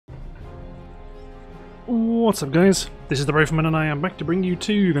What's up, guys? This is the Rifleman and I am back to bring you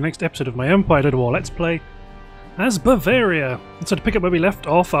to the next episode of my Empire Total War Let's Play as Bavaria. And so to pick up where we left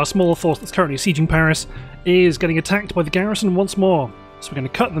off, our small force that's currently sieging Paris is getting attacked by the garrison once more. So we're going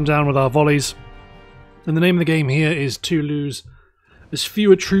to cut them down with our volleys. And the name of the game here is to lose as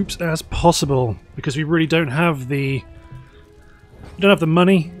fewer troops as possible, because we really don't have the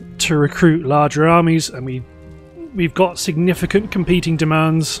money to recruit larger armies, and we've got significant competing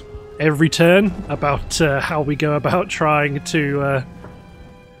demands every turn about how we go about trying to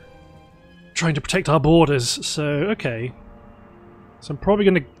protect our borders. So okay, so I'm probably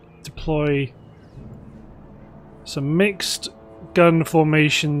going to deploy some mixed gun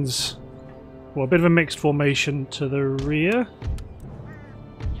formations, well, a bit of a mixed formation to the rear.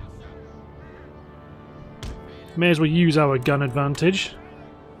 May as well use our gun advantage.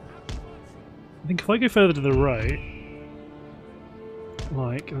 I think if I go further to the right,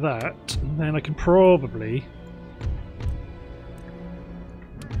 like that, then I can probably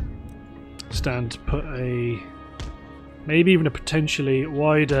stand to put a, maybe even a potentially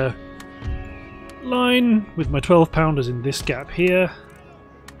wider line with my 12-pounders in this gap here.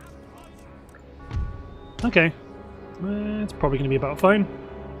 Okay, it's probably going to be about fine.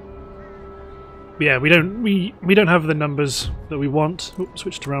 But yeah, we don't have the numbers that we want. Oops,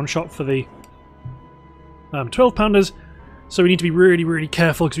 switched to round shot for the 12-pounders. So we need to be really, really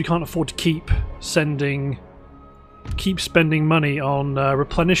careful, because we can't afford to keep spending money on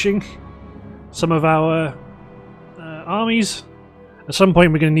replenishing some of our armies. At some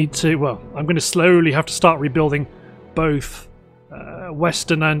point we're going to need to, well, I'm going to slowly have to start rebuilding both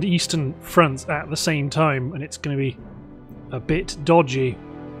western and eastern fronts at the same time, and it's going to be a bit dodgy.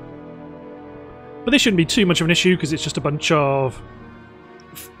 But this shouldn't be too much of an issue, because it's just a bunch of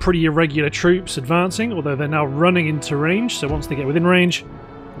pretty irregular troops advancing, although they're now running into range, so once they get within range,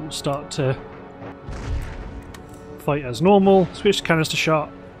 we'll start to fight as normal. Switch to canister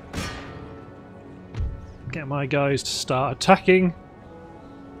shot. Get my guys to start attacking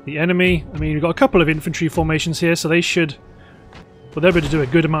the enemy. I mean, we've got a couple of infantry formations here, so they should, well, they're able to do a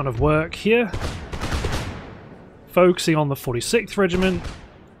good amount of work here. Focusing on the 46th Regiment.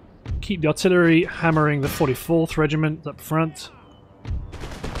 Keep the artillery hammering the 44th Regiment up front.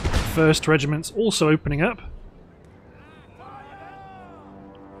 1st Regiment's also opening up.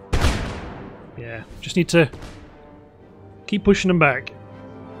 Yeah, just need to keep pushing them back.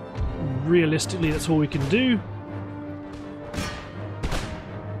 Realistically, that's all we can do.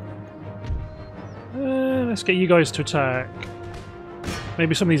 Let's get you guys to attack.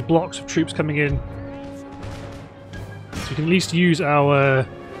 Maybe some of these blocks of troops coming in, so we can at least use our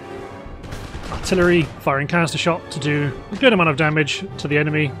artillery firing canister shot to do a good amount of damage to the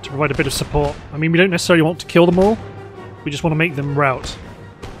enemy, to provide a bit of support. I mean, we don't necessarily want to kill them all, we just want to make them rout,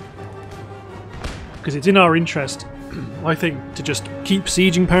 because it's in our interest, I think, to just keep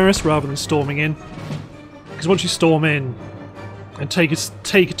sieging Paris rather than storming in. Because once you storm in and take a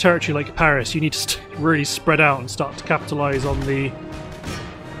territory like Paris, you need to really spread out and start to capitalise on the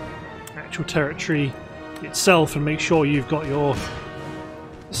actual territory itself and make sure you've got your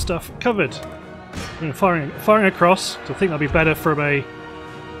stuff covered. Firing across, so I think that'll be better from a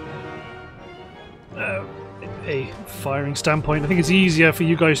firing standpoint. I think it's easier for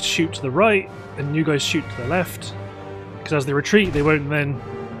you guys to shoot to the right and you guys shoot to the left, because as they retreat they won't then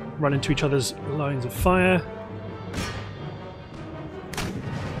run into each other's lines of fire.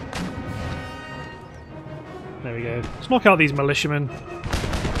 There we go. Let's knock out these militiamen.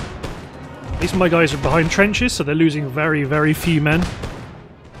 At least my guys are behind trenches, so they're losing very, very few men,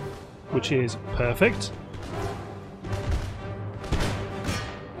 which is perfect.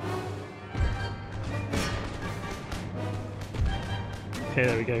 Okay,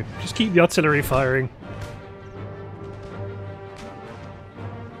 there we go. Just keep the artillery firing.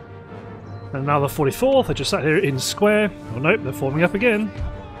 And now the 44th are just sat here in square. Oh nope, they're forming up again.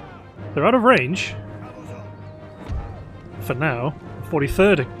 They're out of range for now. The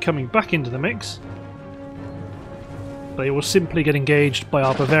 43rd are coming back into the mix. They will simply get engaged by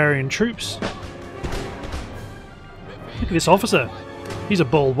our Bavarian troops. Look at this officer. He's a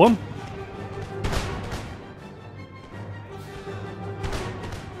bold one.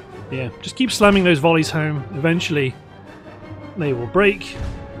 Yeah, just keep slamming those volleys home. Eventually they will break.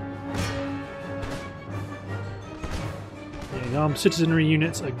 The armed citizenry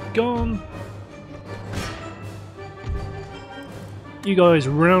units are gone. You guys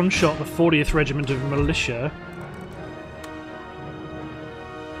round shot the 40th Regiment of Militia.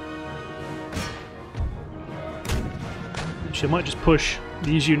 I might just push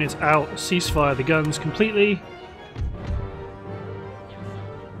these units out, ceasefire the guns completely,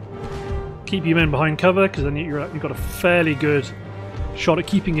 Keep your men behind cover, because then you've got a fairly good shot at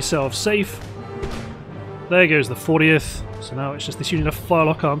keeping yourself safe. There goes the 40th. So now it's just this unit of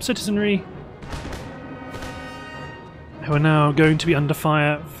firelock armed citizenry, who are now going to be under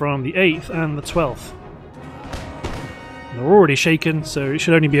fire from the 8th and the 12th. They're already shaken, so it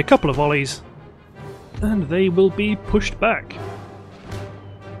should only be a couple of volleys, and they will be pushed back.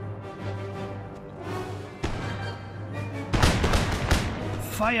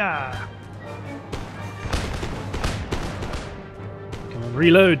 Fire! Come on,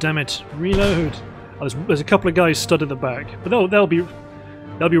 reload, damn it, reload! Oh, there's a couple of guys stood at the back, but they'll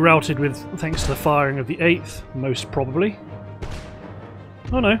be routed with thanks to the firing of the 8th, most probably.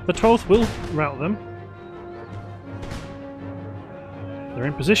 Oh no, the 12th will rout them. They're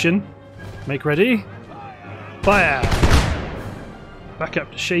in position. Make ready. Fire! Back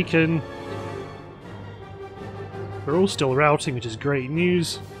up to shaken. We're all still routing, which is great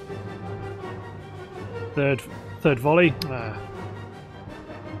news. Third volley.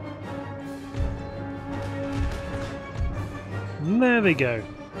 And there they go.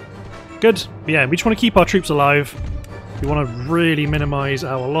 Good. Yeah, we just want to keep our troops alive. We want to really minimise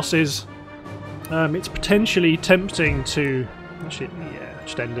our losses. It's potentially tempting to... Actually, yeah,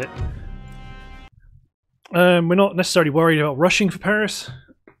 just end it. We're not necessarily worried about rushing for Paris.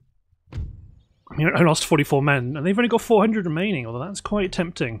 I mean, I lost 44 men, and they've only got 400 remaining, although that's quite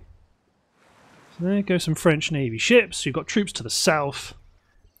tempting. So there go some French Navy ships. We've got troops to the south.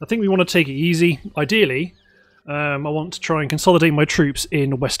 I think we want to take it easy. Ideally, I want to try and consolidate my troops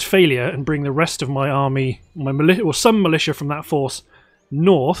in Westphalia and bring the rest of my army, or some militia from that force,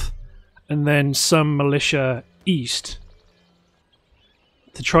 north, and then some militia east,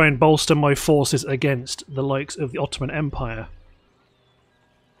 to try and bolster my forces against the likes of the Ottoman Empire.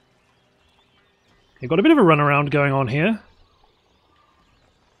 You've got a bit of a runaround going on here.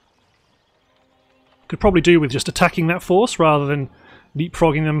 Could probably do with just attacking that force rather than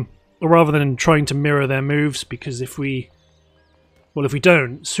leapfrogging them, or rather than trying to mirror their moves, because if we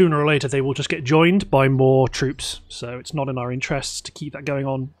don't, sooner or later they will just get joined by more troops, so it's not in our interests to keep that going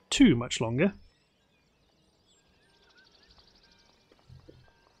on too much longer.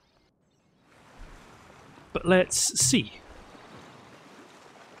 But let's see.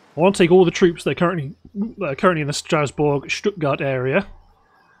 I want to take all the troops that are currently in the Strasbourg, Stuttgart area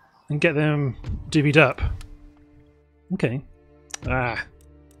and get them divvied up. Okay.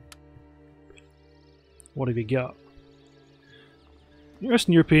 What have you got?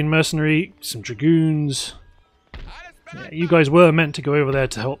 Western European mercenary, some dragoons. Yeah, you guys were meant to go over there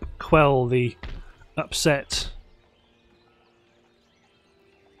to help quell the upset.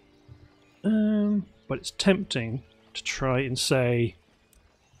 But it's tempting to try and say,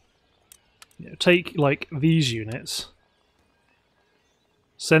 take like these units,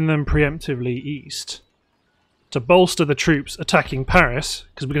 send them preemptively east to bolster the troops attacking Paris,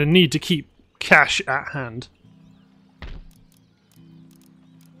 because we're going to need to keep cash at hand.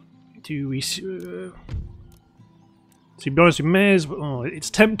 Do we... to be honest, we may as well... it's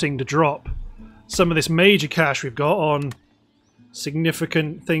tempting to drop some of this major cash we've got on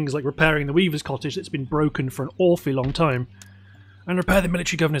significant things like repairing the Weaver's Cottage that's been broken for an awfully long time, and repair the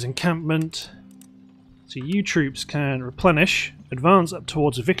military governor's encampment. So you troops can replenish, advance up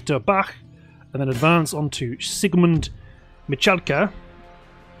towards Victor Bach, and then advance onto Sigmund Michalka.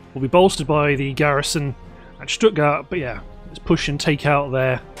 Will be bolstered by the garrison at Stuttgart, but yeah, let's push and take out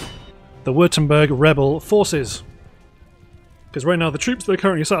the Württemberg rebel forces. Because right now the troops that are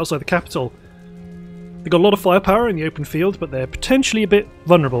currently sat outside the capital, they've got a lot of firepower in the open field, but they're potentially a bit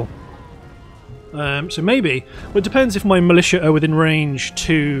vulnerable. So maybe, well, it depends if my militia are within range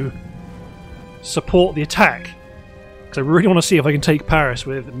to support the attack, because I really want to see if I can take Paris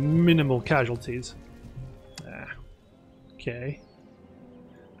with minimal casualties. Okay.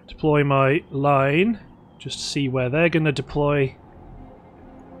 Deploy my line, just to see where they're going to deploy.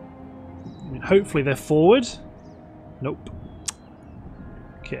 I mean, hopefully they're forward. Nope.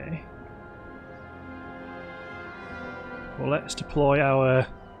 Okay. Well, let's deploy our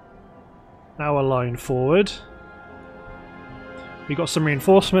line forward. We got some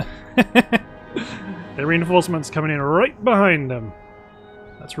reinforcement. The reinforcements coming in right behind them.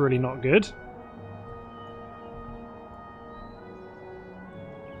 That's really not good.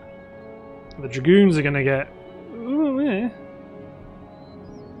 The dragoons are going to get... Ooh, yeah.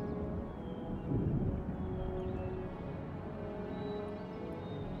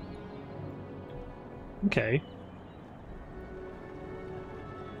 Okay.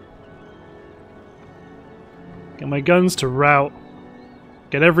 Get my guns to rout.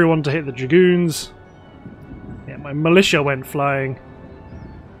 Get everyone to hit the dragoons. Yeah, my militia went flying.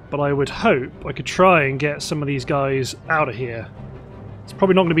 but I would hope I could try and get some of these guys out of here. It's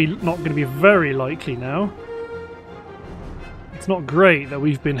probably not going to be very likely now. It's not great that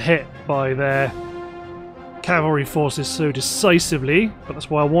we've been hit by their cavalry forces so decisively, but that's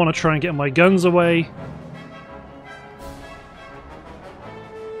why I want to try and get my guns away.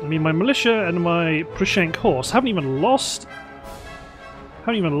 I mean, my militia and my Prushenk horse haven't even lost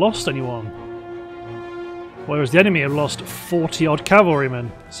anyone. Whereas the enemy have lost 40 odd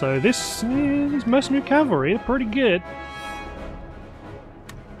cavalrymen. So these mercenary cavalry are pretty good.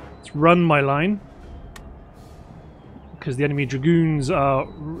 Let's run my line. Because the enemy dragoons are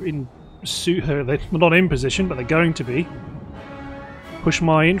they're not in position, but they're going to be. Push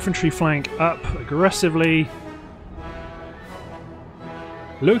my infantry flank up aggressively.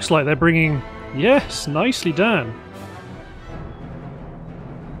 Looks like they're bringing... Yes, nicely done.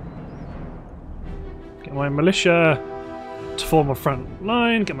 Get my militia to form a front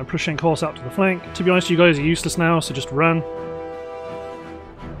line. Get my Prushenk horse out to the flank. To be honest, you guys are useless now, so just run.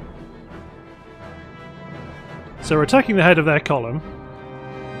 So we're attacking the head of their column.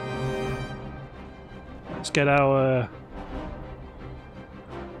 Let's get our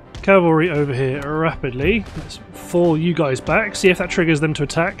cavalry over here rapidly. Let's fall you guys back, see if that triggers them to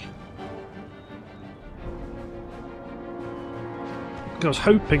attack. I was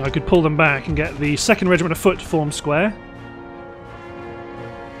hoping I could pull them back and get the 2nd Regiment of Foot to form square.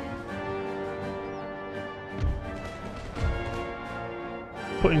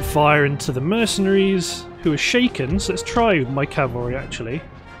 Putting fire into the mercenaries, who are shaken, so let's try my cavalry actually.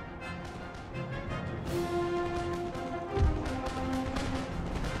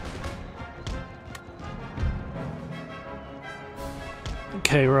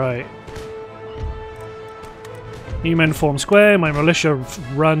 Okay, right. New men form square, my militia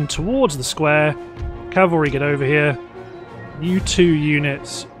run towards the square, cavalry get over here, you 2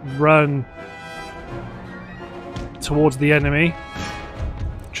 units run towards the enemy,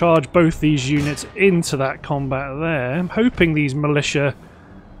 charge both these units into that combat there. I'm hoping these militia,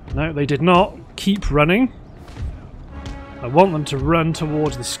 no they did not, keep running. I want them to run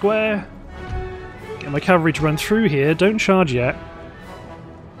towards the square, get my cavalry to run through here, don't charge yet.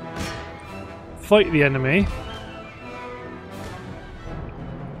 Fight the enemy.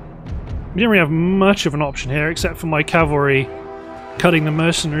 We don't really have much of an option here except for my cavalry cutting the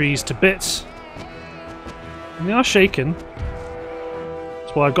mercenaries to bits. And they are shaken.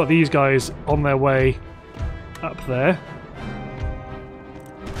 That's why I've got these guys on their way up there.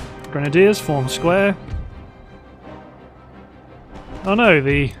 Grenadiers form square. Oh no,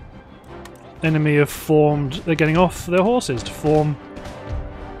 the enemy have formed... They're getting off their horses to form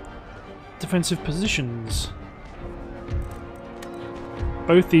defensive positions.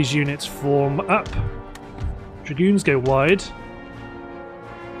 Both these units form up. Dragoons go wide.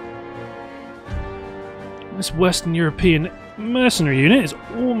 This Western European mercenary unit is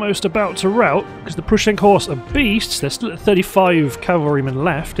almost about to rout because the Prushenk horse are beasts. There's still at 35 cavalrymen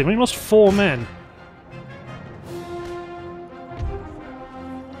left. They've only lost 4 men.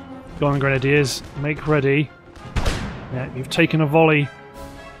 Go on, Grenadiers. Make ready. Yeah, you've taken a volley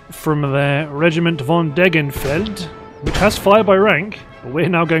from their Regiment von Degenfeld, which has fire by rank, but we're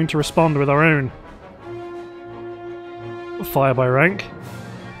now going to respond with our own fire by rank.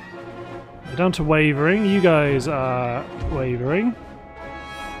 We're down to wavering. You guys are wavering.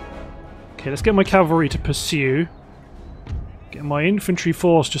 Okay, let's get my cavalry to pursue. Get my infantry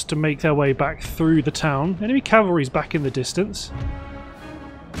force just to make their way back through the town. Enemy cavalry's back in the distance.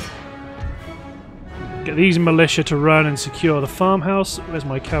 Get these militia to run and secure the farmhouse. Where's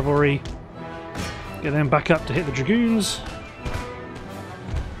my cavalry? Get them back up to hit the dragoons.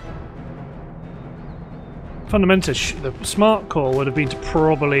 Fundamentally, the smart call would have been to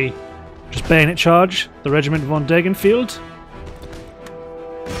probably just bayonet charge the Regiment von Degenfeld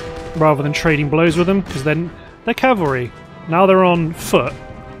rather than trading blows with them, because then they're cavalry. Now they're on foot.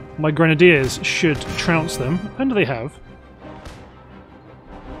 My grenadiers should trounce them, and they have.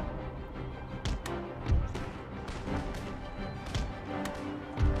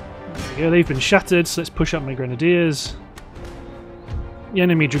 There we go, they've been shattered, so let's push up my grenadiers. The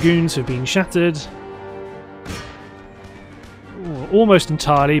enemy dragoons have been shattered. Ooh, almost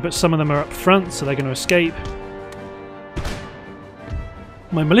entirely, but some of them are up front, so they're going to escape.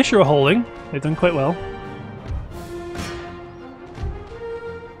 My militia are holding. They've done quite well.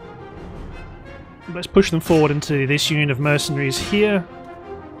 Let's push them forward into this unit of mercenaries here,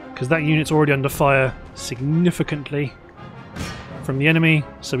 because that unit's already under fire significantly from the enemy,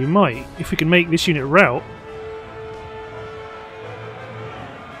 so we might, if we can make this unit rout.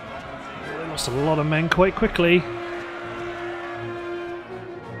 They lost a lot of men quite quickly.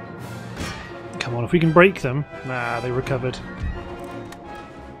 come on, if we can break them... Nah, they recovered.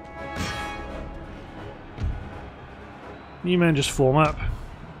 New men just form up.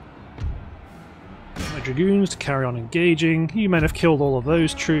 My dragoons to carry on engaging. You men have killed all of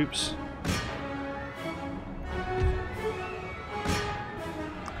those troops.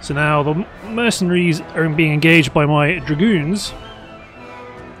 So now the mercenaries are being engaged by my dragoons,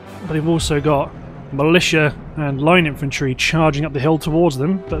 but they've also got militia and line infantry charging up the hill towards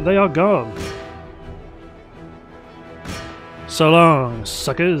them, but they are gone. So long,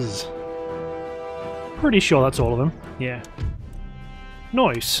 suckers. Pretty sure that's all of them. Yeah.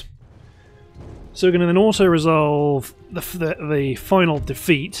 Nice. So we're going to then also resolve the final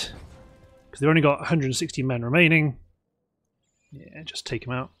defeat, because they've only got 160 men remaining. Yeah, just take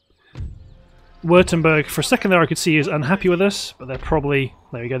them out. Württemberg, for a second there I could see is unhappy with us, but they're probably...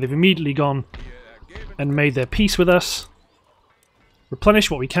 There we go, they've immediately gone and made their peace with us.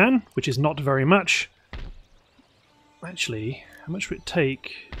 Replenish what we can, which is not very much. Actually, how much would it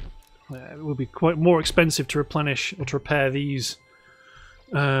take? It would be quite more expensive to replenish or to repair these...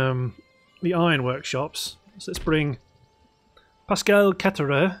 the iron workshops. So let's bring Pascal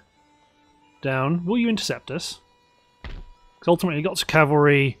Catterer down. Will you intercept us? Because ultimately we've got some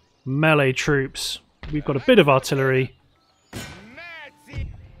cavalry, melee troops, we've got a bit of artillery. We're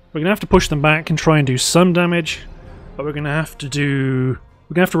going to have to push them back and try and do some damage, but we're going to have to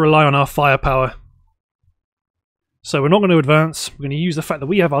rely on our firepower. So we're not going to advance, we're going to use the fact that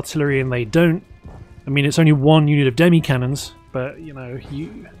we have artillery and they don't. I mean, it's only one unit of demi-cannons, but you know,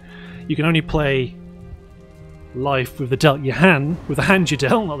 you can only play life with the dealt you hand, with the hand you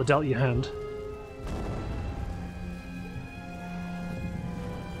dealt, not the dealt you hand.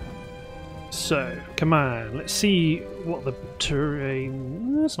 So, come on, let's see what the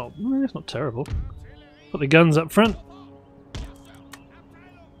terrain... It's not terrible. Put the guns up front.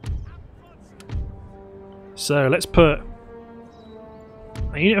 So, let's put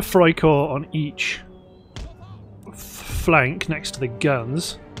a unit of Freikorps on each flank next to the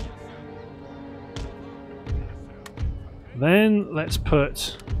guns. Then, let's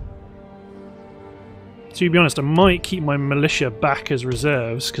put... To be honest, I might keep my militia back as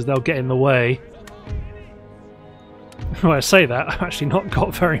reserves, because they'll get in the way. When I say that, I've actually not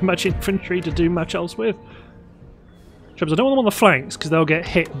got very much infantry to do much else with. Trouble is, I don't want them on the flanks, because they'll get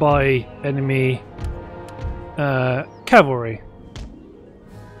hit by enemy cavalry.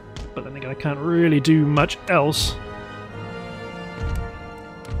 But then again, I can't really do much else.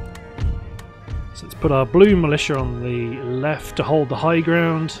 So let's put our blue militia on the left to hold the high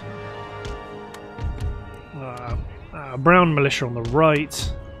ground. Brown militia on the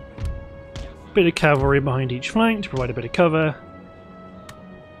right. Bit of cavalry behind each flank to provide a bit of cover.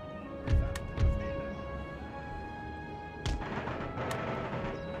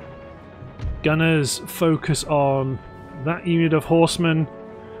 Gunners focus on that unit of horsemen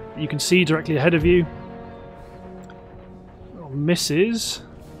that you can see directly ahead of you. Oh, misses.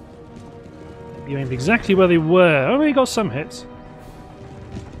 You aimed exactly where they were. Oh, they got some hits.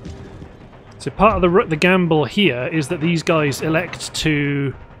 So part of the gamble here is that these guys elect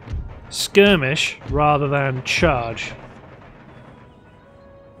to skirmish rather than charge.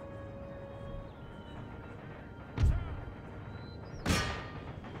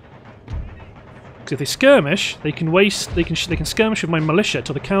 Because if they skirmish, they can skirmish with my militia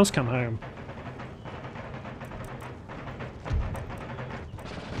till the cows come home.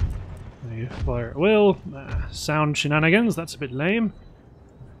 You fire at will. Sound shenanigans. That's a bit lame.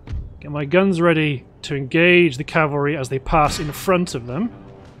 Get my guns ready to engage the cavalry as they pass in front of them.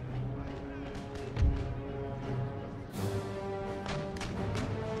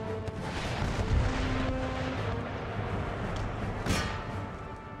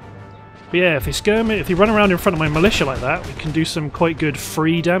 But yeah, if they run around in front of my militia like that, we can do some quite good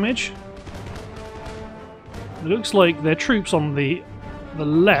free damage. It looks like their troops on the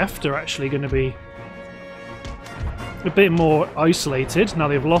left are actually going to be a bit more isolated now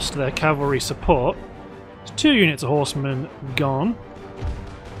they've lost their cavalry support. There's 2 units of horsemen gone.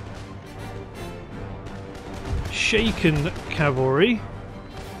 Shaken cavalry.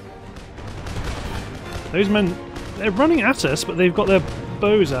 Those men, they're running at us, but they've got their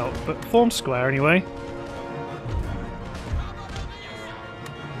bows out, but form square anyway.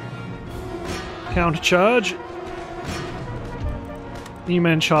 Counter charge. New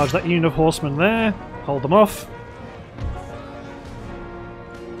men charge that unit of horsemen there. Hold them off.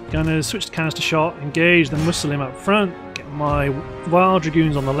 Gunners switch the canister shot, engage the Muslim up front, get my wild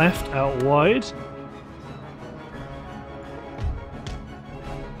dragoons on the left out wide.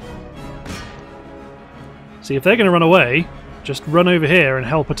 See, if they're going to run away, just run over here and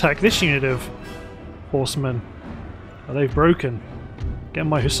help attack this unit of horsemen. Oh, they've broken. Get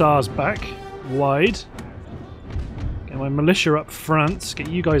my hussars back. Wide. Get my militia up front. Get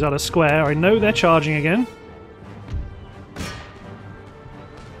you guys out of square. I know they're charging again.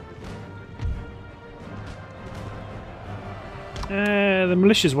 The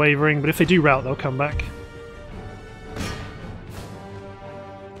militia's wavering, but if they do rout, they'll come back.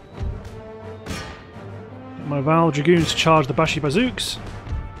 Get my Val Dragoons to charge the Bashi Bazooks.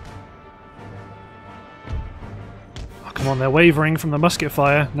 Oh, come on, they're wavering from the musket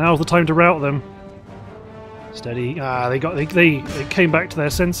fire. Now's the time to rout them. Steady. Ah, they came back to their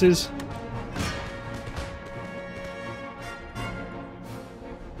senses.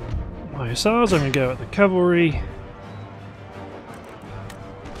 My hussars, I'm going to go at the cavalry.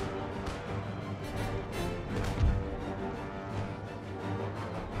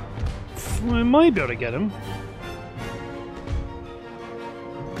 I might be able to get him.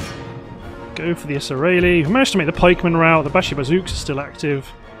 Go for the Israeli. We managed to make the pikemen rout. The Bashi Bazooks are still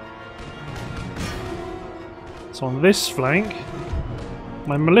active. So on this flank,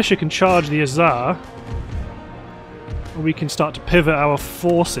 my militia can charge the Azar. We can start to pivot our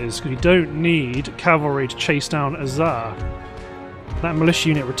forces because we don't need cavalry to chase down Azar. That militia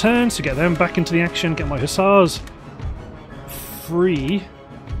unit returns to get them back into the action. Get my hussars free.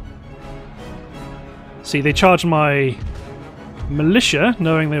 See, they charged my militia,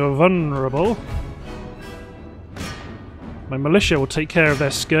 knowing they were vulnerable. My militia will take care of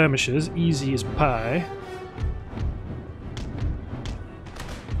their skirmishers, easy as pie.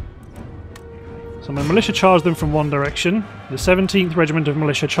 So my militia charged them from one direction. The 17th Regiment of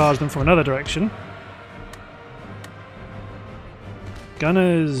Militia charged them from another direction.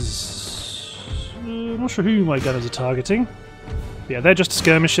 Gunners... I'm not sure who my gunners are targeting. But yeah, they're just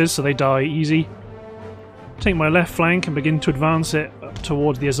skirmishers, so they die easy. Take my left flank and begin to advance it up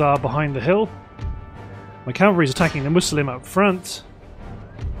towards the Azar behind the hill. My cavalry is attacking the Muslim up front.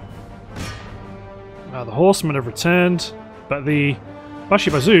 Now the horsemen have returned, but the Bashi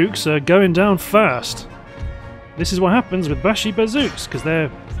Bazooks are going down fast. This is what happens with Bashi Bazooks, because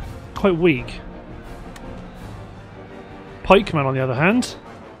they're quite weak. Pikemen, on the other hand,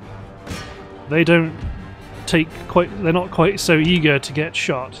 they don't take quite... they're not quite so eager to get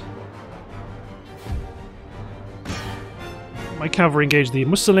shot. My cavalry engage the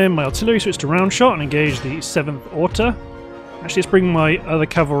Muslim, my artillery switch to round shot and engage the 7th Orta. Actually, let's bring my other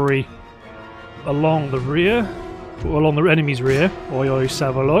cavalry along the rear, or along the enemy's rear. Oi oi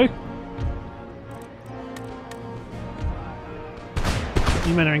Savaloy.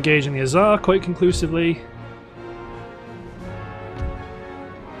 You men are engaging the Azar quite conclusively.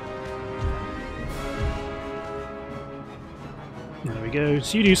 There we go.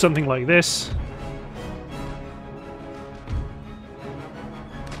 So you do something like this.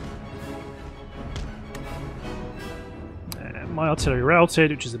 My artillery routed,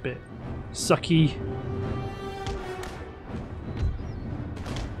 which is a bit sucky.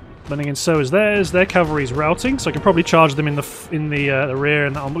 Then again, so is theirs. Their cavalry's routing, so I can probably charge them in the rear,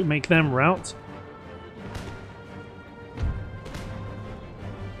 and that'll make them rout.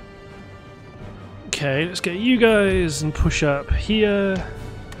 Okay, let's get you guys and push up here.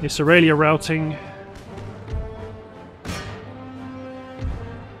 The Israeli are routing.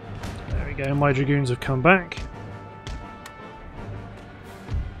 There we go. My dragoons have come back.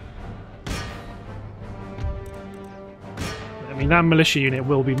 I mean, that militia unit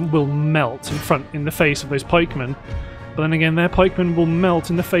will melt in the face of those pikemen, but then again, their pikemen will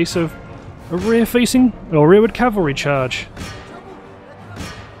melt in the face of a rear-facing or rearward cavalry charge.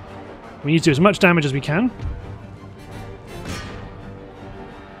 We need to do as much damage as we can.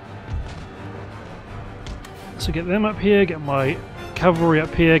 So get them up here, get my cavalry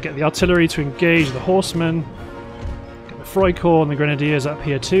up here, get the artillery to engage the horsemen, get the Freikorps and the grenadiers up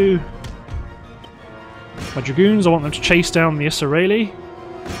here too. My dragoons, I want them to chase down the Israeli,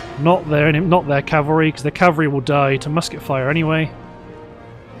 not their cavalry, because their cavalry will die to musket fire anyway.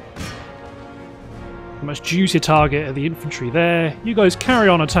 A much juicier target are the infantry there. You guys carry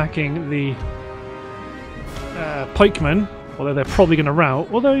on attacking the pikemen, although they're probably going to rout.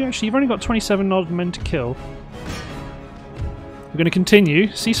 Although actually, you've only got 27 odd men to kill. We're going to continue.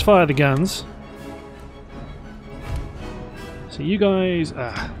 Ceasefire the guns. So you guys,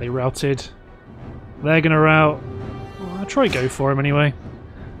 they routed. They're going to rout. Well, I'll try go for him anyway.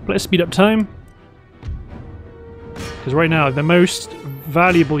 But let's speed up time. Because right now, the most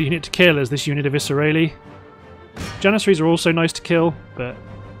valuable unit to kill is this unit of Israeli. Janissaries are also nice to kill, but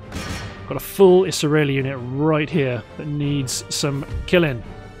I've got a full Israeli unit right here that needs some killing.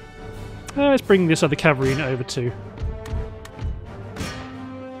 Let's bring this other cavalry unit over too.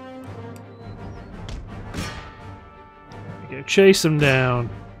 Go chase them down.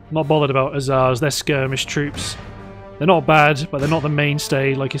 Not bothered about Azars, they're skirmish troops. They're not bad, but they're not the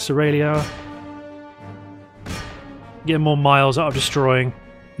mainstay like Israeli are. Get more miles out of destroying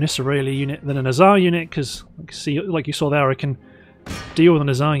an Israeli unit than an Azar unit, because like you saw there, I can deal with an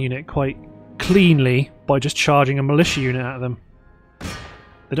Azar unit quite cleanly by just charging a militia unit at them.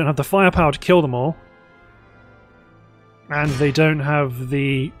 They don't have the firepower to kill them all, and they don't have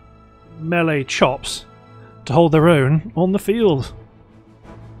the melee chops to hold their own on the field.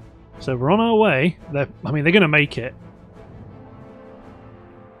 So we're on our way. They're going to make it.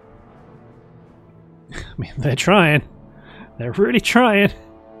 I mean, they're trying. They're really trying.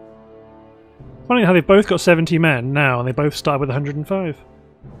 Funny how they've both got 70 men now, and they both start with 105.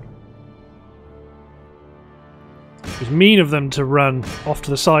 It was mean of them to run off to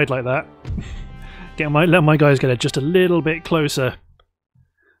the side like that. Let my guys get just a little bit closer.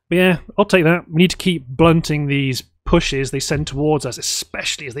 But yeah, I'll take that. We need to keep blunting these pushes they send towards us,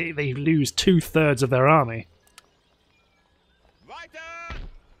 especially as they lose 2/3 of their army.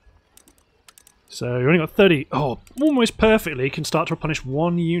 So you only got 30. Oh, almost perfectly can start to replenish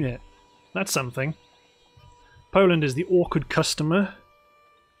 1 unit. That's something. Poland is the awkward customer.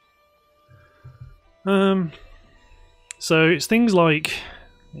 So it's things like,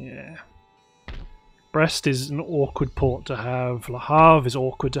 yeah, Brest is an awkward port to have. Le Havre is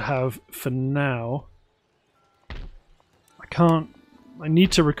awkward to have for now. I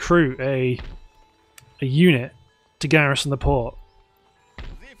need to recruit a unit to garrison the port.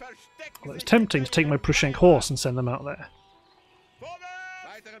 Well, it's tempting to take my Prushenk horse and send them out there.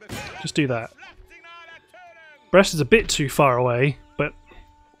 Just do that. Brest is a bit too far away, but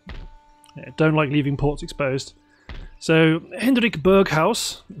yeah, don't like leaving ports exposed. So Hendrik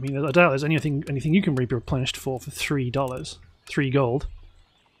Berghaus. I mean, I doubt there's anything you can be replenished for $3, 3 gold.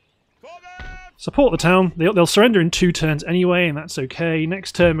 Support the town. They'll surrender in 2 turns anyway, and that's okay.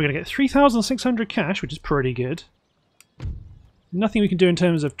 Next turn we're going to get 3,600 cash, which is pretty good. Nothing we can do in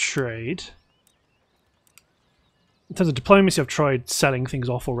terms of trade. In terms of diplomacy, I've tried selling things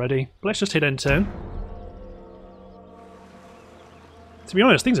off already. But let's just hit end turn. To be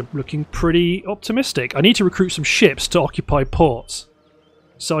honest, things are looking pretty optimistic. I need to recruit some ships to occupy ports,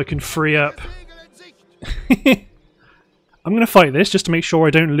 so I can free up... I'm going to fight this just to make sure I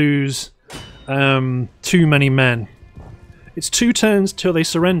don't lose too many men. It's 2 turns till they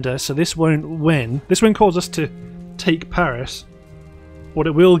surrender, so this won't win. This won't cause us to take Paris. What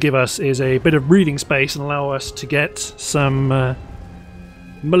it will give us is a bit of breathing space and allow us to get some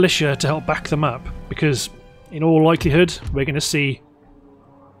militia to help back them up, because in all likelihood we're going to see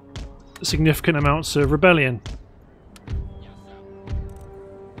significant amounts of rebellion.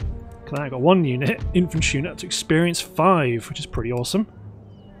 I got 1 unit, infantry unit, to experience 5, which is pretty awesome.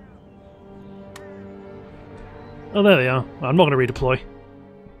 Oh, there they are. I'm not going to redeploy.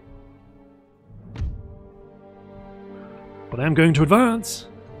 But I am going to advance.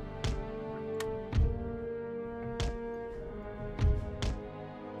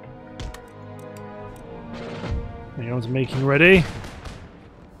 Everyone's making ready.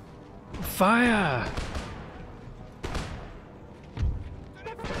 Fire!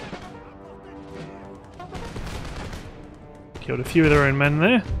 Killed a few of their own men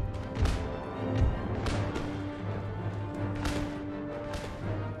there.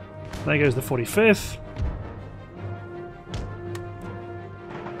 There goes the 45th.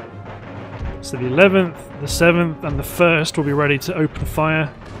 So the 11th, the 7th and the 1st will be ready to open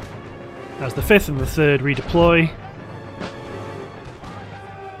fire as the 5th and the 3rd redeploy.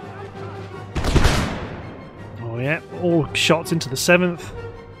 Oh yeah, all shots into the 7th.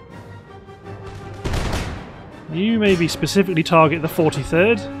 You maybe specifically target the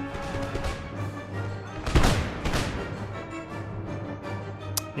 43rd.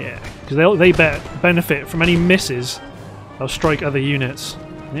 Yeah, because they benefit from any misses. They'll strike other units.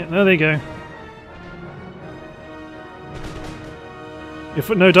 Yeah, there they go.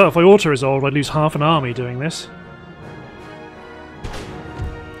 No doubt if I auto-resolved, I'd lose half an army doing this.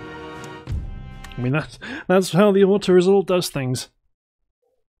 I mean, that's how the auto-resolve does things.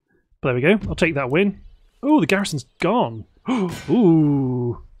 But there we go, I'll take that win. Oh, the garrison's gone.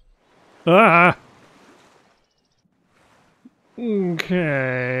 Ooh. Ah!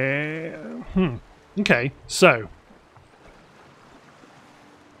 Okay. Okay, so.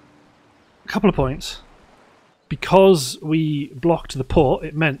 A couple of points. Because we blocked the port,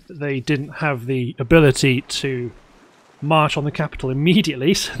 it meant that they didn't have the ability to march on the capital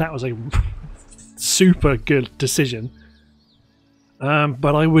immediately, so that was a super good decision.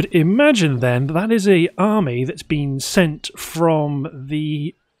 But I would imagine then that is an army that's been sent from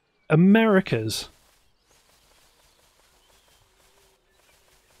the Americas.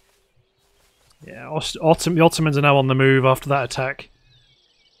 Yeah, the Ottomans are now on the move after that attack.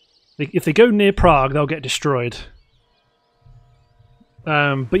 If they go near Prague, they'll get destroyed.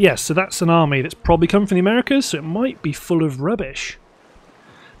 But yes, so that's an army that's probably come from the Americas, so it might be full of rubbish.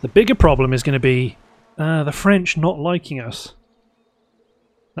 The bigger problem is going to be the French not liking us.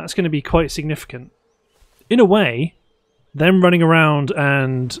 That's going to be quite significant. In a way, them running around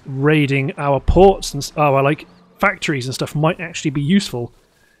and raiding our ports and our factories and stuff might actually be useful.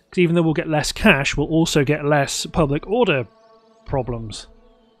 Because even though we'll get less cash, we'll also get less public order problems.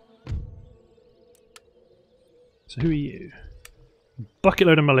 So who are you? Bucket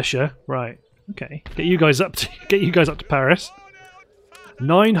load of militia, right? Okay, get you guys up to Paris.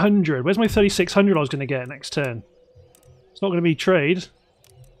 900. Where's my 3600 I was going to get next turn? It's not going to be trade.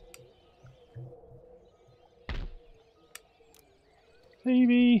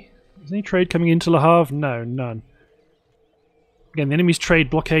 Maybe. Is any trade coming into Le Havre? No, none. Again, the enemy's trade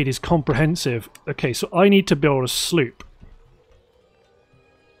blockade is comprehensive. Okay, so I need to build a sloop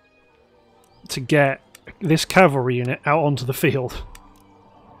to get this cavalry unit out onto the field.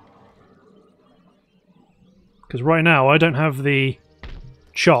 Because right now I don't have the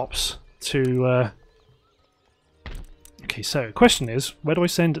chops to... Okay, so question is, where do I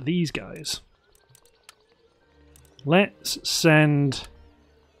send these guys? Let's send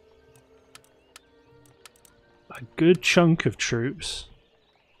a good chunk of troops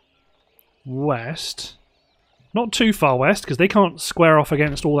west. Not too far west, because they can't square off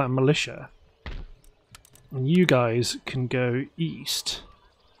against all that militia. And you guys can go east.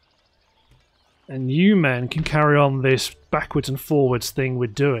 And you men can carry on this backwards and forwards thing we're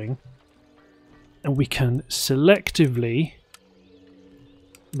doing. And we can selectively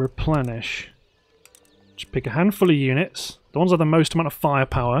replenish. Just pick a handful of units. The ones with the most amount of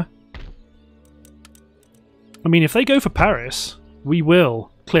firepower. I mean, if they go for Paris, we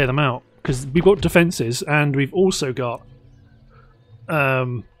will clear them out. Because we've got defences and we've also got...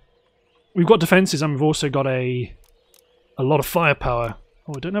 we've got defences and we've also got a lot of firepower.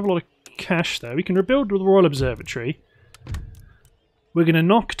 Oh, I don't have a lot of cash there. We can rebuild with the Royal Observatory. We're going to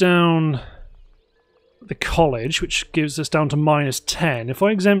knock down the college, which gives us down to -10. If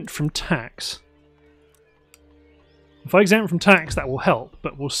I exempt from tax... If I exempt from tax, that will help,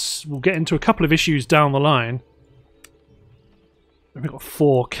 but we'll get into a couple of issues down the line. We've got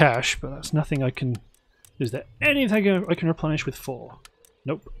 4 cash, but that's nothing I can... Is there anything I can replenish with 4?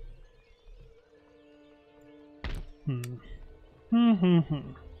 Nope.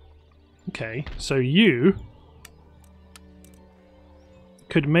 Okay, so you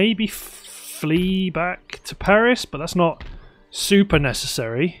could maybe flee back to Paris, but that's not super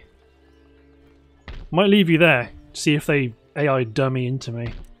necessary. Might leave you there, see if they AI dummy into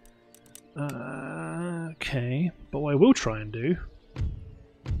me. Okay, but what I will try and do...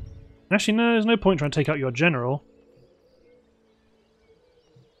 Actually, no, there's no point trying to take out your general.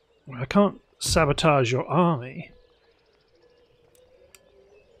 I can't sabotage your army.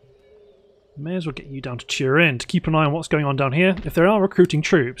 May as well get you down to Turin to keep an eye on what's going on down here. If there are recruiting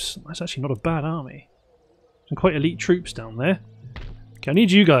troops, that's actually not a bad army. Some quite elite troops down there. Okay, I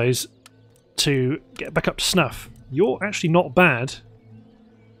need you guys to get back up to snuff. You're actually not bad.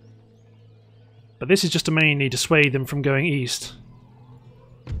 But this is just to mainly dissuade them from going east.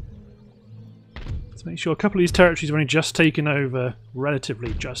 Let's make sure a couple of these territories are only just taken over,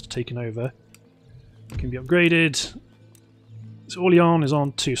 relatively just taken over. Can be upgraded. So Orleans is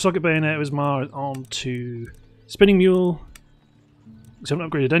on to Socket Bayonet, Wismar is on to Spinning Mule. So I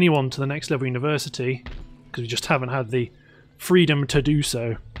haven't upgraded anyone to the next level university, because we just haven't had the freedom to do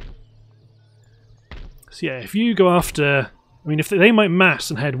so. So yeah, if you go after... I mean, if they might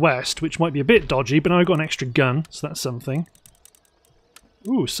mass and head west, which might be a bit dodgy, but now I've got an extra gun, so that's something.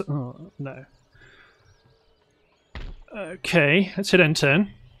 Ooh, so, oh, no. Okay, let's hit end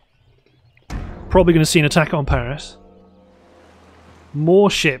turn. Probably going to see an attack on Paris. More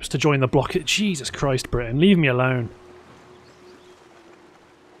ships to join the blockade. Jesus Christ, Britain, leave me alone.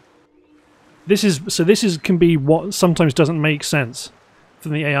 This can be what sometimes doesn't make sense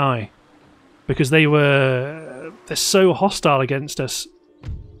from the AI, because they're so hostile against us.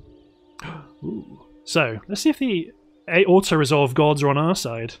 Ooh. So let's see if the auto-resolve gods are on our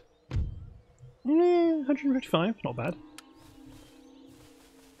side. 155, not bad.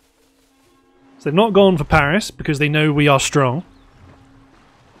 So they've not gone for Paris because they know we are strong.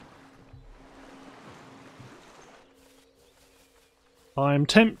 I'm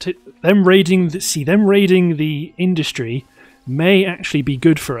tempted. Them raiding the industry may actually be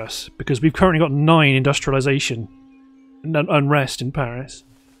good for us because we've currently got 9 industrialization and unrest in Paris.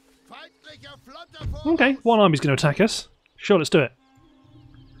 Okay, one army's going to attack us. Sure, let's do it.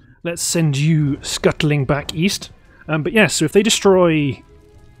 let's send you scuttling back east. But yes, so if they destroy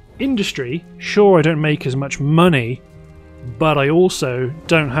industry, sure, I don't make as much money, but I also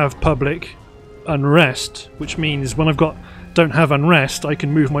don't have public unrest, which means when don't have unrest, I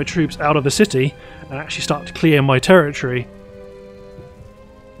can move my troops out of the city and actually start to clear my territory.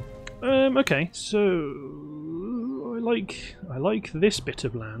 Okay, so I like this bit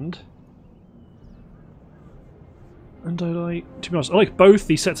of land. And to be honest, I like both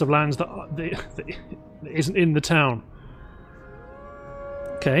these sets of lands that isn't in the town.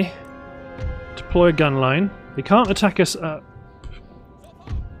 Okay. Deploy a gun line. They can't attack us up.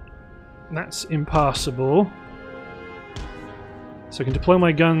 That's impassable. So I can deploy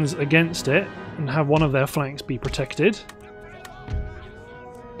my guns against it and have one of their flanks be protected.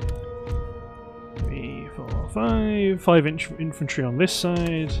 3, 4, 5. 5-inch infantry on this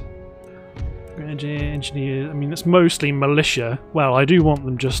side. Grenadier, engineers. I mean, it's mostly militia. Well, I do want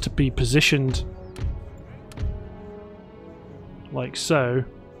them just to be positioned like so.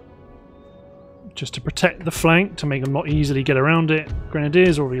 Just to protect the flank, to make them not easily get around it.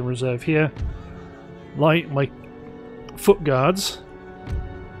 Grenadiers already in reserve here. Light my foot guards.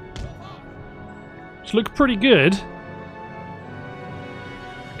 Which look pretty good.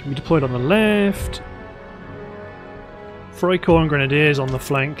 Can be deployed on the left. Freikorps and Grenadiers on the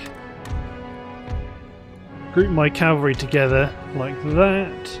flank. Group my cavalry together like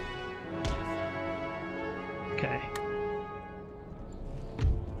that. Okay.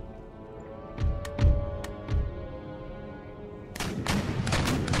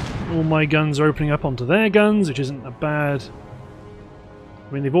 All my guns are opening up onto their guns, which isn't a bad...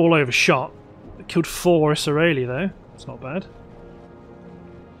 I mean, they've all overshot. They killed 4 Israeli though. It's not bad.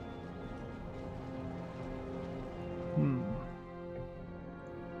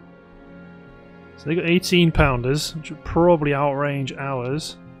 So they got 18 pounders, which would probably outrange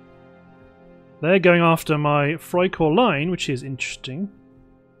ours. They're going after my Freikorps line, which is interesting.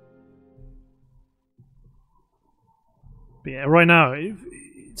 But yeah, right now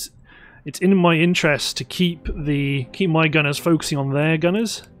it's in my interest to keep my gunners focusing on their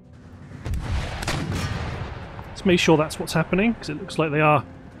gunners. Let's make sure that's what's happening, because it looks like they are.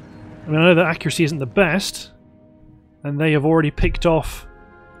 I mean, I know that accuracy isn't the best, and they have already picked off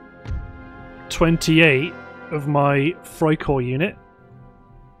 28 of my Freikorps unit.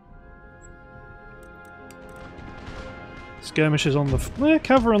 Skirmishers on the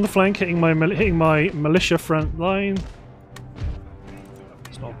cavalry on the flank, hitting my militia front line.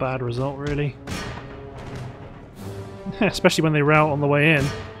 It's not a bad result, really. Especially when they rout on the way in.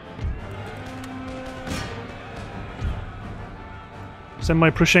 Send my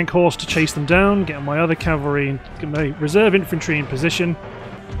Prussian horse to chase them down, get my other cavalry, get my reserve infantry in position.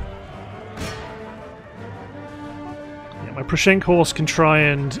 My Prussian horse can try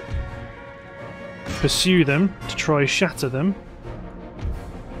and pursue them to try shatter them.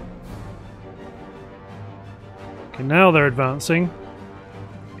 Okay, now they're advancing.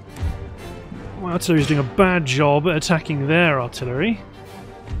 My artillery is doing a bad job at attacking their artillery.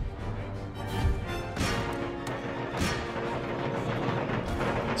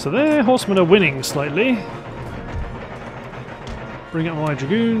 So their horsemen are winning slightly. Bring up my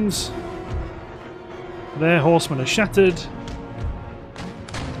dragoons. Their horsemen are shattered.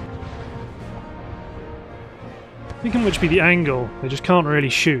 Thinking which be the angle. They just can't really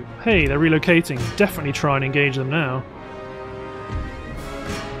shoot. Hey, they're relocating. Definitely try and engage them now.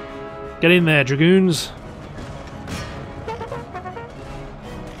 Get in there, dragoons.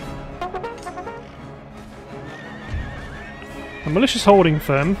 The militia's holding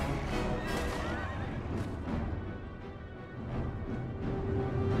firm.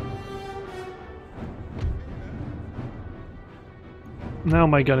 Now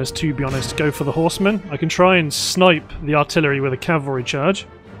my gunners, to be honest, go for the horsemen. I can try and snipe the artillery with a cavalry charge.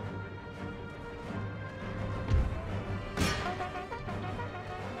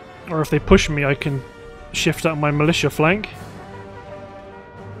 Or if they push me, I can shift up my militia flank.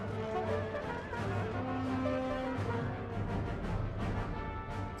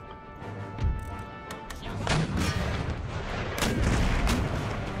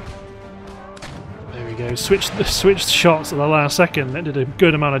 Switched shots at the last second. That did a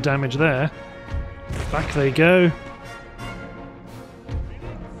good amount of damage there. Back they go.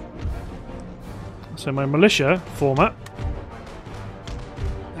 So my militia form up.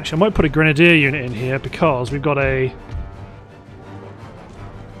 Actually, I might put a grenadier unit in here because we've got a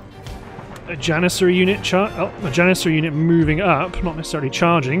janissary unit. A janissary unit moving up, not necessarily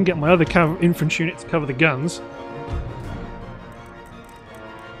charging. Get my other infantry unit to cover the guns.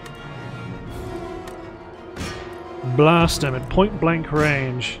 Blast them at point blank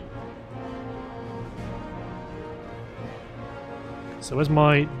range. So where's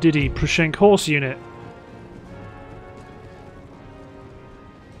my Didi Prushenk horse unit?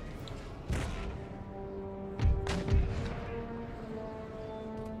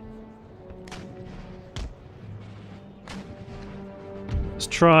 Let's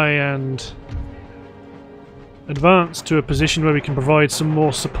try and advance to a position where we can provide some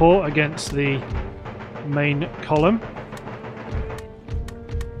more support against the main column.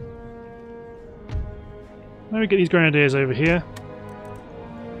 Let me get these grenadiers over here.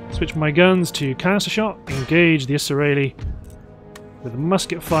 Switch my guns to canister shot. Engage the Israeli with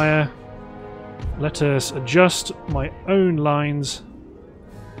musket fire. Let us adjust my own lines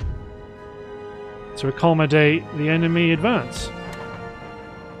to accommodate the enemy advance.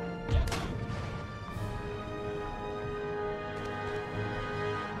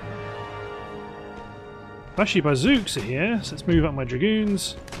 Bashi bazooks are here, so let's move up my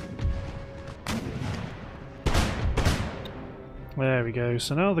dragoons. There we go,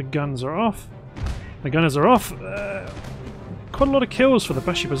 so now the guns are off. The gunners are off. Quite a lot of kills for the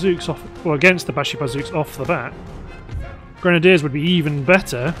Bashi bazooks off, or against the Bashi bazooks off the bat. Grenadiers would be even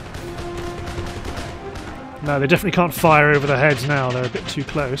better. No, they definitely can't fire over their heads now, they're a bit too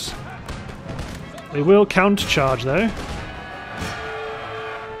close. They will countercharge though.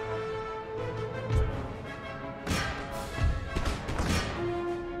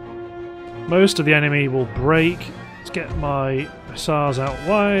 Most of the enemy will break. Let's get my hussars out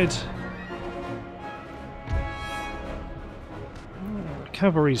wide. Oh,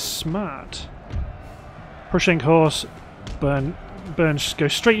 cavalry's smart. Prushenk horse, burn, go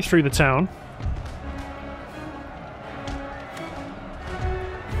straight through the town.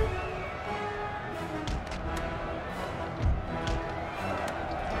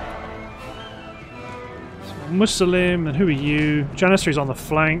 So Muslim, and who are you? Janissary's on the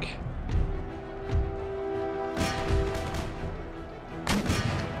flank.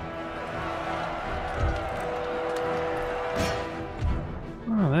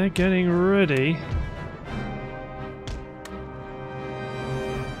 They're getting ready.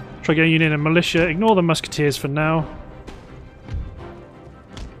 Try getting unit and militia. Ignore the musketeers for now.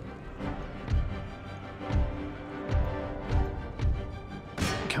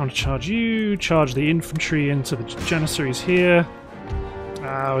 Countercharge you. Charge the infantry into the Janissaries here.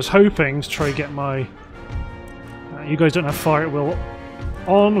 I was hoping to try to get my... you guys don't have fire at will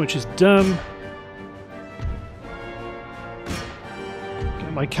on, which is dumb.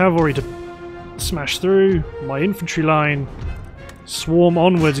 My cavalry to smash through, my infantry line swarm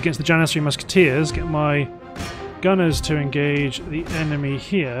onwards against the Janissary musketeers, get my gunners to engage the enemy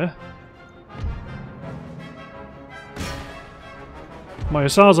here. My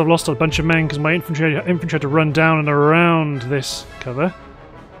hussars have lost a bunch of men because my infantry had to run down and around this cover.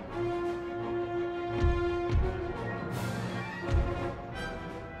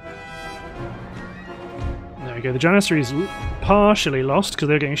 There we go, the Janissaries partially lost because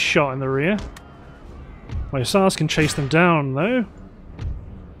they're getting shot in the rear. My hussars can chase them down though.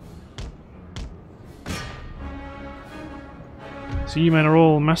 So you men are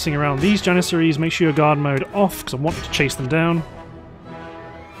all massing around these Janissaries. Make sure your guard mode off because I want to chase them down.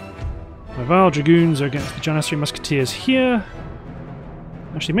 My Val Dragoons are against the Janissary Musketeers here.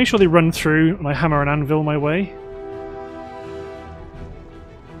 Actually, make sure they run through and I hammer and anvil my way.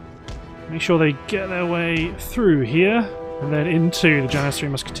 Make sure they get their way through here and then into the Janissary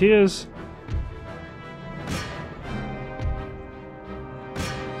Musketeers.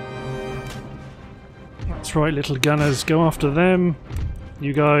 That's right, little gunners, go after them.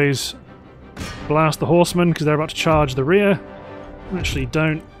 You guys blast the horsemen because they're about to charge the rear. Actually,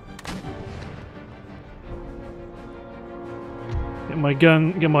 don't.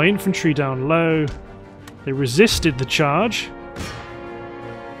 Get my infantry down low. They resisted the charge.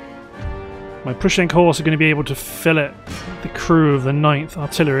 My Prushenk horse are going to be able to fillet the crew of the 9th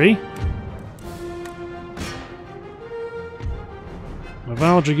Artillery. My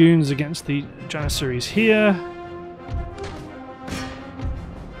Val Dragoons against the Janissaries here.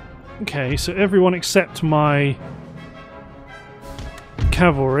 Okay, so everyone except my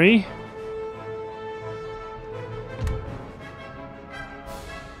cavalry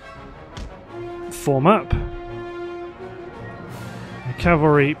form up. The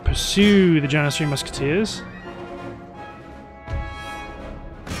cavalry pursue the Janissary Musketeers.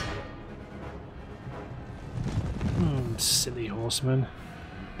 Silly horsemen.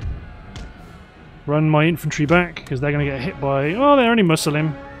 Run my infantry back because they're going to get hit by... oh, they're only Muslim.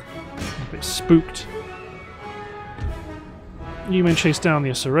 A bit spooked. You men chase down the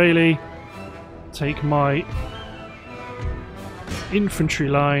Israeli. Take my infantry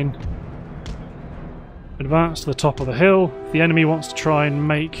line advance to the top of the hill. If the enemy wants to try and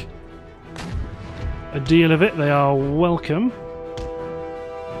make a deal of it, they are welcome.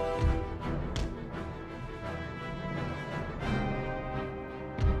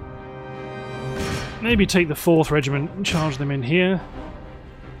 Maybe take the 4th Regiment and charge them in here.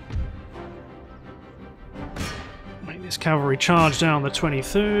 Make this cavalry charge down the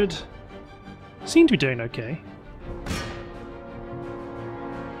 23rd. Seem to be doing okay.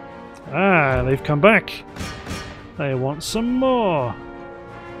 Ah, they've come back. They want some more.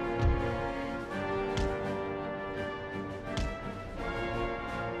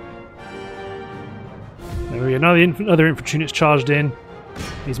 There we go. Now the other infantry units charged in.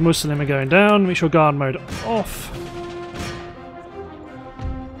 These Muslim are going down. Make sure guard mode off.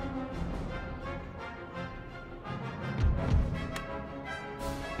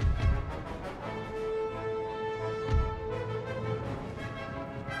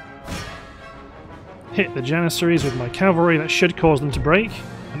 Hit the Janissaries with my cavalry. That should cause them to break.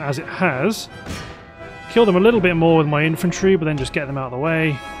 And as it has, kill them a little bit more with my infantry, but then just get them out of the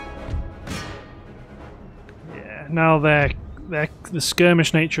way. Yeah, now the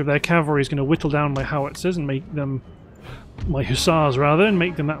skirmish nature of their cavalry is going to whittle down my howitzers and make them, my hussars rather, and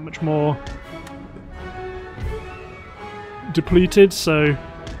make them that much more depleted. So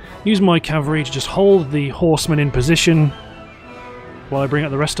use my cavalry to just hold the horsemen in position while I bring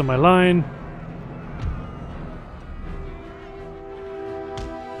up the rest of my line.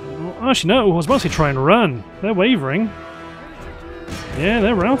 Actually, no, I was about to try and run. They're wavering. Yeah,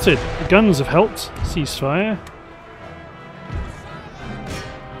 they're routed. The guns have helped. Ceasefire.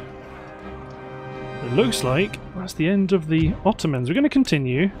 It looks like that's the end of the Ottomans. We're going to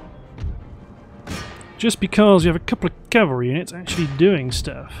continue. Just because you have a couple of cavalry units actually doing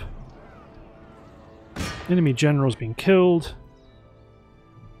stuff. Enemy general's been killed.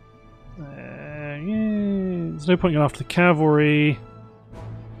 Yeah, there's no point going after the cavalry.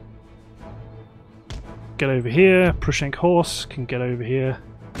 Get over here. Prussian horse can get over here.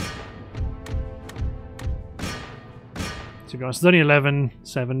 So guys, there's only 11,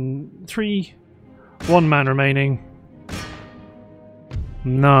 7, 3, 1 man remaining.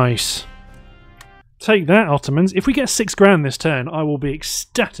 Nice. Take that, Ottomans. If we get 6 grand this turn, I will be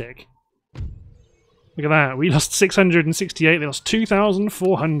ecstatic. Look at that. We lost 668. They lost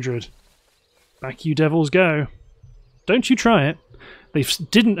 2,400. Back you devils go. Don't you try it. They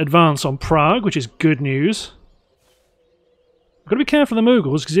didn't advance on Prague, which is good news. I've got to be careful of the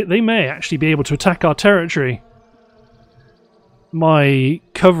Mughals, because they may actually be able to attack our territory. My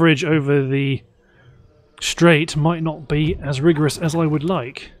coverage over the strait might not be as rigorous as I would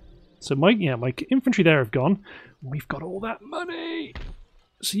like. So my infantry there have gone. We've got all that money!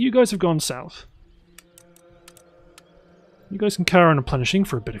 So you guys have gone south. You guys can carry on replenishing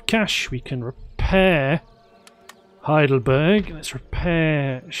for a bit of cash. We can repair Heidelberg. Let's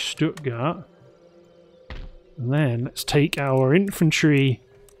repair Stuttgart. And then let's take our infantry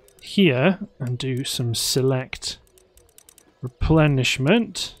here and do some select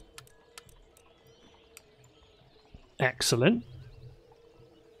replenishment. Excellent.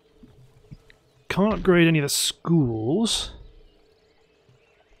 Can't upgrade any of the schools,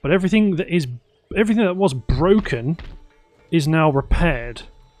 but everything that was broken is now repaired.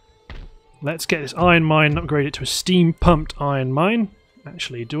 Let's get this iron mine and upgrade it to a steam-pumped iron mine.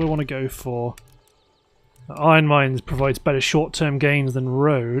 Actually, do I want to go for... Iron mines provides better short-term gains than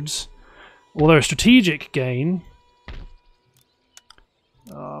roads. Although a strategic gain...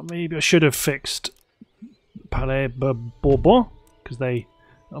 maybe I should have fixed Palais Bourbon, because they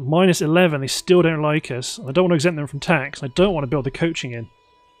are minus 11, they still don't like us. I don't want to exempt them from tax, I don't want to build the coaching in.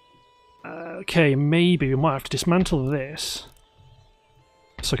 Okay, maybe we might have to dismantle this.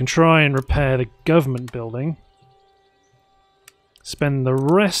 So I can try and repair the government building. Spend the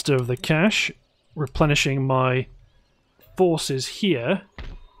rest of the cash replenishing my forces here.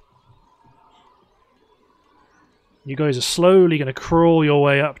 You guys are slowly going to crawl your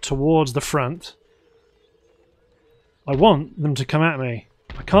way up towards the front. I want them to come at me.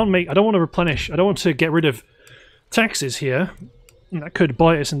 I don't want to replenish. I don't want to get rid of taxes here. That could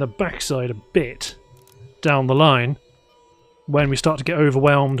bite us in the backside a bit down the line when we start to get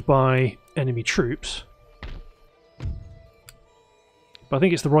overwhelmed by enemy troops. But I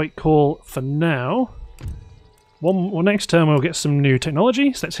think it's the right call for now. Next turn we'll get some new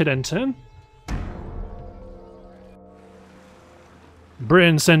technology, so let's hit end turn.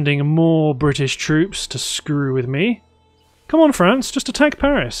 Britain sending more British troops to screw with me. Come on, France, just attack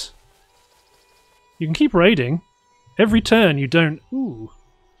Paris. You can keep raiding. Every turn you don't... Ooh.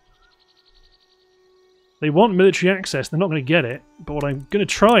 They want military access, they're not going to get it. But what I'm going to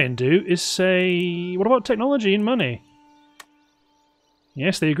try and do is say, what about technology and money?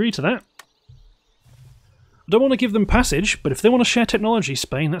 Yes, they agree to that. I don't want to give them passage, but if they want to share technology,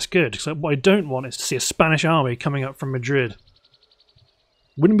 Spain, that's good. So what I don't want is to see a Spanish army coming up from Madrid.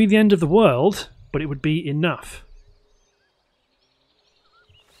 Wouldn't be the end of the world, but it would be enough.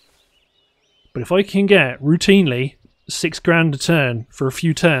 But if I can get, routinely, 6 grand a turn for a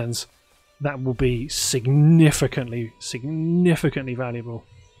few turns, that will be significantly, significantly valuable.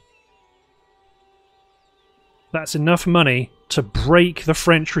 That's enough money to break the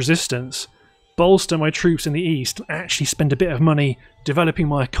French resistance, bolster my troops in the east, and actually spend a bit of money developing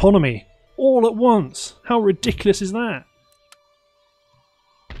my economy all at once. How ridiculous is that?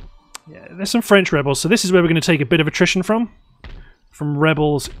 Yeah, there's some French rebels, so this is where we're going to take a bit of attrition from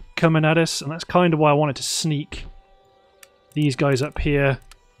rebels coming at us, and that's kind of why I wanted to sneak these guys up here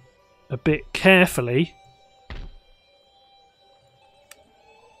a bit carefully.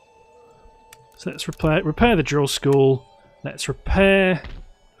 So let's repair the drill school. Let's repair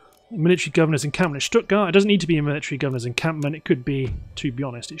military governor's encampment at Stuttgart. It doesn't need to be a military governor's encampment. It could be, to be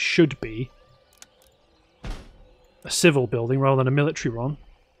honest, it should be a civil building rather than a military one.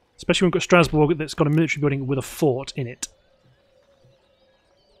 Especially when we've got Strasbourg that's got a military building with a fort in it.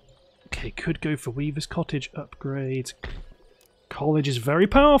 Okay, could go for Weaver's Cottage upgrades. College is very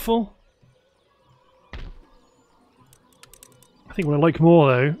powerful. I think what I like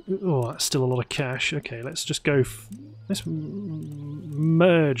more though... Oh, that's still a lot of cash. Okay, let's just go... Let's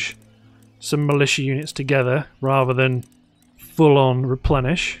merge some militia units together rather than full-on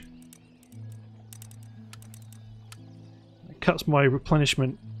replenish. It cuts my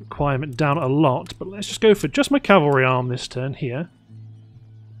replenishment requirement down a lot, but let's just go for just my cavalry arm this turn here.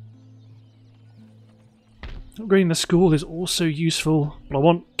 Upgrading the school is also useful, but I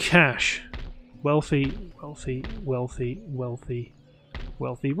want cash. Wealthy, wealthy, wealthy, wealthy,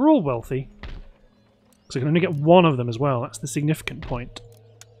 wealthy. We're all wealthy. So I can only get one of them as well. That's the significant point.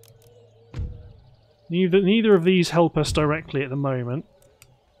 Neither of these help us directly at the moment.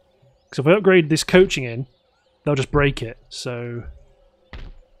 Because if I upgrade this coaching in, they'll just break it. So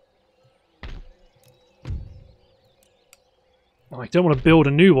I don't want to build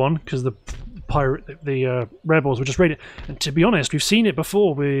a new one because the rebels will just raid it. And to be honest, we've seen it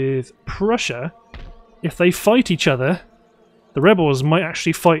before with Prussia. If they fight each other, the rebels might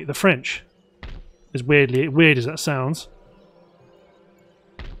actually fight the French. As weird as that sounds.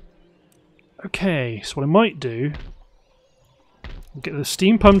 Okay, so what I might do, get the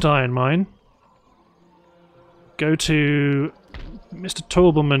steam pumped iron mine, go to Mr.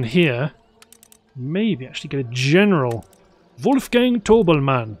 Tobelman here, maybe actually get a general, Wolfgang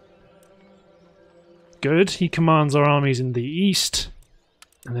Tobelman. Good, he commands our armies in the east,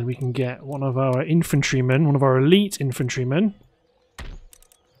 and then we can get one of our infantrymen, one of our elite infantrymen,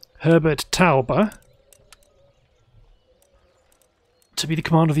 Herbert Tauber, to be the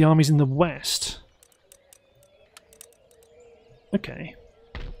commander of the armies in the west. Okay.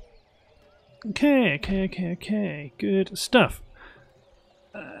 Okay. Good stuff.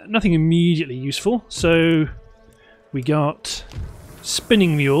 Nothing immediately useful, so we got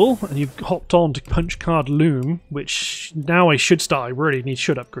Spinning Mule, and you've hopped on to Punch Card Loom, which now I should start. I really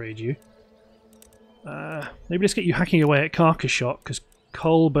should upgrade you. Maybe let's get you hacking away at Carcass Shot, because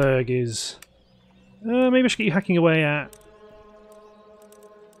Kolberg is... maybe I should get you hacking away at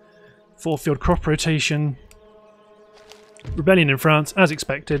Four-Field Crop Rotation. Rebellion in France, as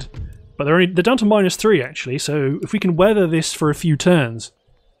expected. But they're down to -3 actually, so if we can weather this for a few turns,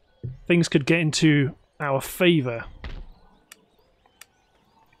 things could get into our favour.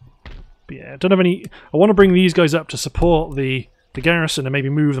 But yeah, I don't have any... I want to bring these guys up to support the garrison and maybe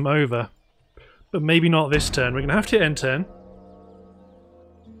move them over. But maybe not this turn. We're going to have to hit end turn.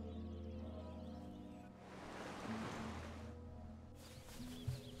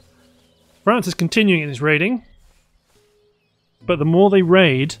 France is continuing in its raiding. But the more they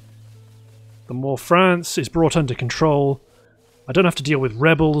raid, the more France is brought under control. I don't have to deal with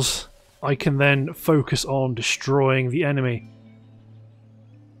rebels. I can then focus on destroying the enemy.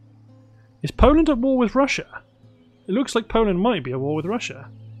 Is Poland at war with Russia? It looks like Poland might be at war with Russia.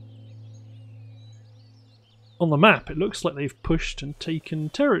 On the map, it looks like they've pushed and taken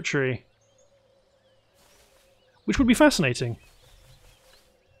territory. Which would be fascinating.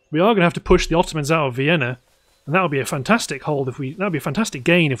 We are going to have to push the Ottomans out of Vienna, and that would be a fantastic hold if we... That would be a fantastic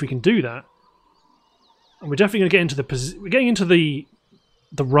gain if we can do that. And we're definitely going to get into the... We're getting into the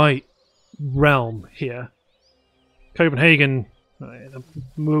right realm here. Copenhagen... The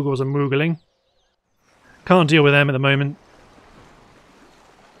Mughals are Mughling. Can't deal with them at the moment.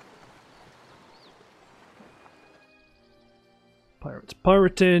 Pirates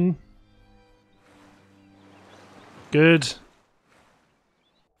pirating. Good.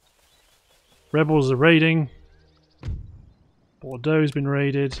 Rebels are raiding. Bordeaux's been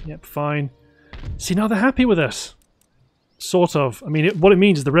raided. Yep, fine. See, now they're happy with us. Sort of. I mean, what it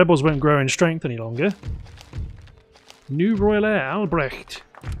means is the rebels won't grow in strength any longer. New Royal Heir, Albrecht.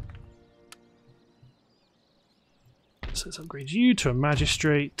 So let's upgrade you to a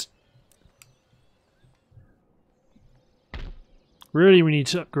magistrate. Really, we need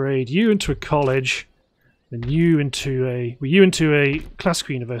to upgrade you into a college, then you into a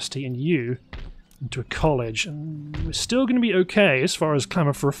classical university, and you into a college. And we're still going to be okay as far as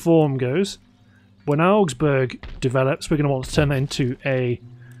clamour for reform goes. When Augsburg develops, we're going to want to turn that into a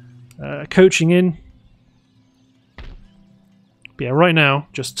coaching inn. But yeah, right now,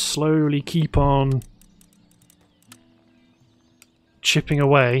 just slowly keep on chipping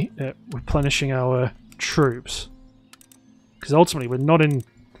away at replenishing our troops. Because ultimately, we're not in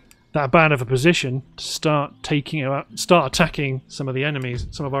that bad of a position to start attacking some of our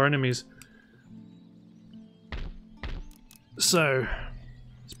enemies. So,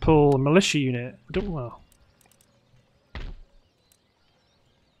 let's pull a militia unit.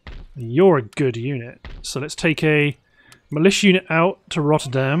 You're a good unit. So let's take a militia unit out to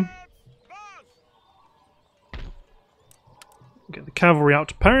Rotterdam. Get the cavalry out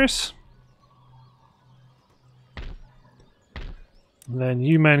to Paris. And then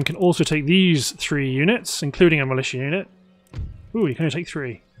you men can also take these 3 units, including a militia unit. Ooh, you can only take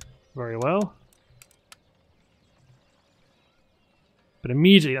 3. Very well. But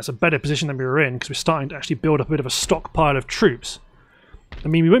immediately that's a better position than we were in, because we're starting to actually build up a bit of a stockpile of troops. I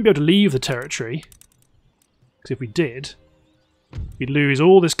mean, we won't be able to leave the territory, because if we did, we'd lose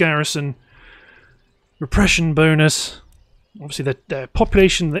all this garrison repression bonus. Obviously, their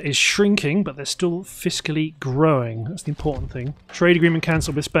population that is shrinking, but they're still fiscally growing. That's the important thing. Trade agreement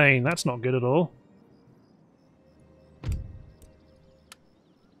cancelled with Spain. That's not good at all.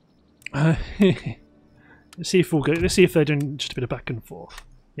 Let's see if let's see if they're doing just a bit of back and forth.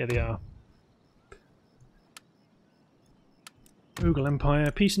 Yeah, they are. Mughal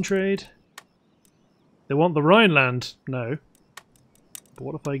Empire, peace and trade. They want the Rhineland. No. But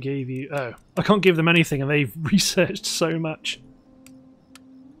what if I gave you... Oh, I can't give them anything and they've researched so much.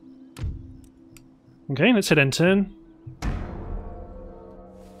 Okay, let's hit end turn.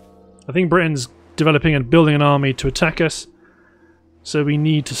 I think Britain's developing and building an army to attack us. So we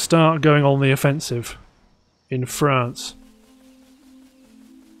need to start going on the offensive in France.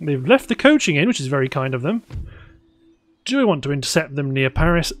 They've left the coaching in, which is very kind of them. Do I want to intercept them near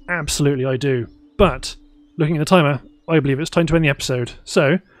Paris? Absolutely I do. But, looking at the timer, I believe it's time to end the episode.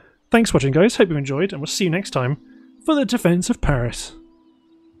 So, thanks for watching guys, hope you enjoyed, and we'll see you next time for the defence of Paris.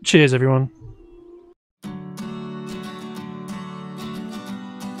 Cheers everyone.